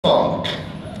funk.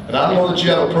 And I don't know that you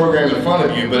have a program in front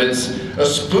of you, but it's a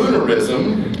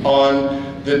spoonerism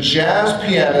on the jazz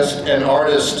pianist and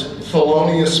artist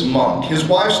Thelonious Monk. His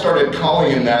wife started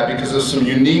calling him that because of some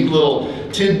unique little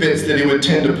tidbits that he would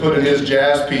tend to put in his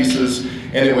jazz pieces,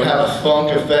 and it would have a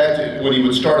funk effect when he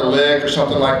would start a lick or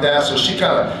something like that. So she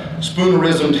kind of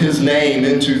spoonerismed his name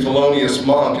into Thelonious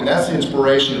Monk, and that's the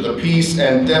inspiration of the piece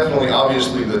and definitely,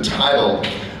 obviously, the title.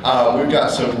 We've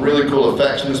got some really cool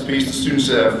effects in this piece. The students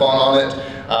have fun on it,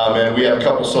 and we have a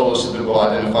couple soloists that we'll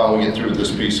identify when we get through with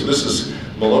this piece. So this is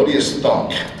Melodious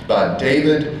Thunk by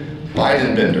David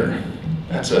Bidenbender.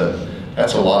 That's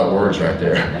a lot of words right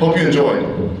there. Hope you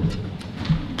enjoyed.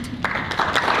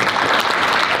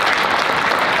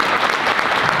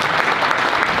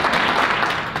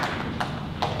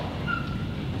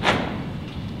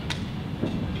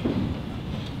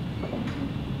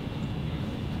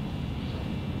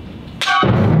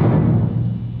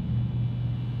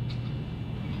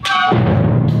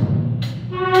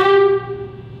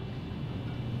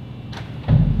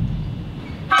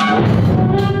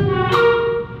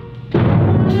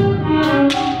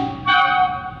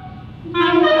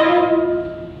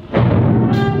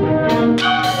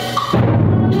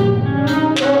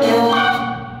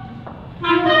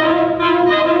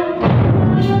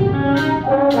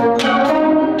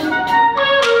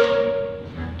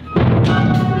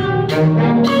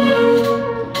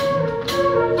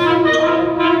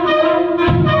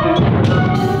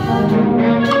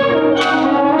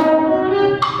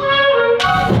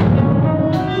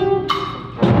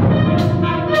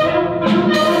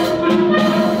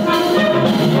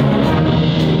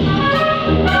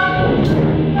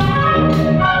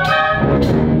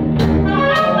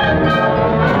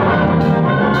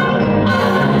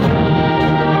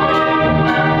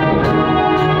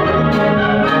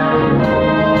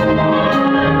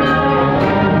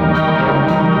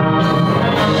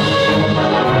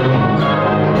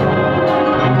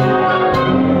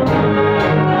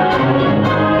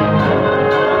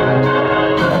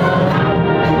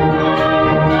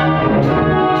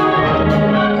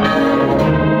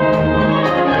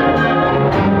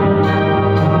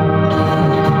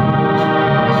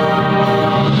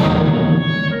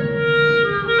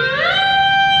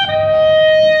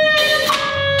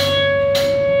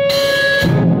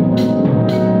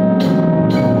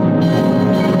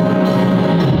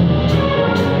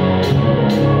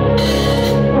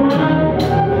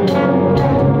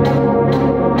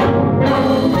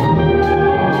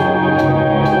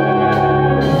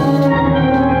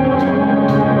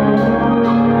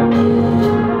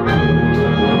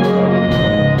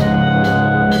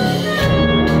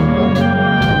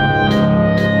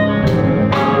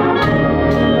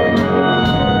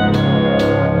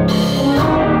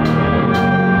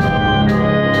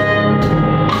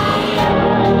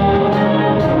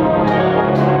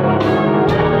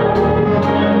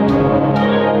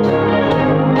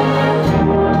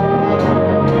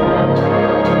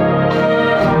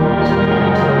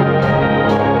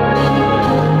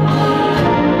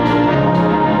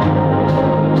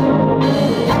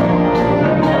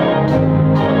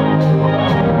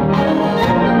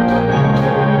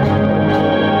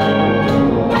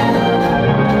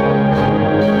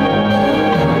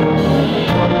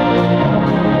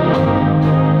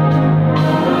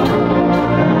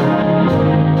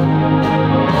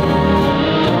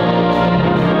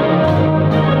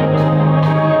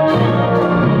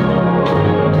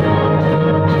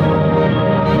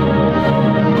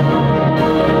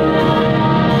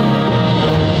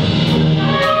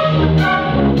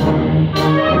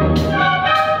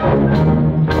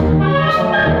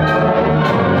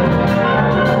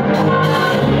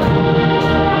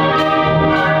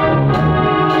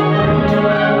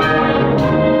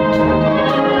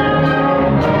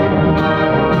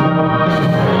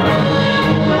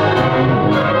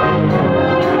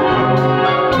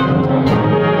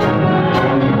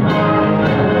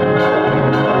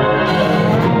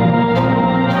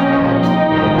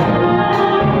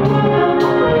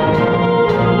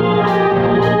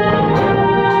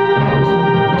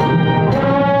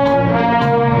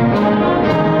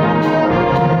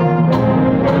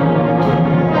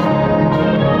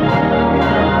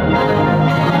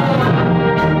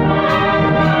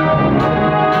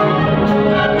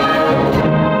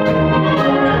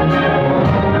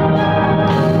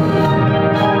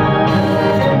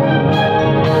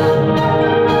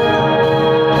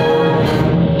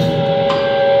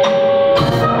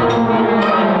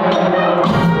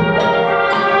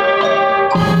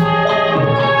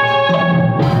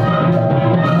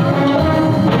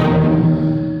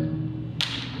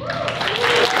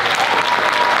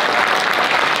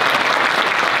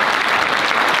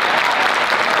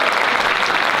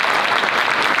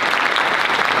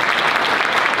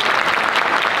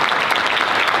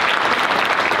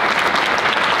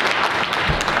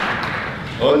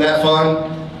 Wasn't that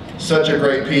fun? Such a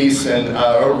great piece, and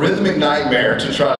a rhythmic nightmare to try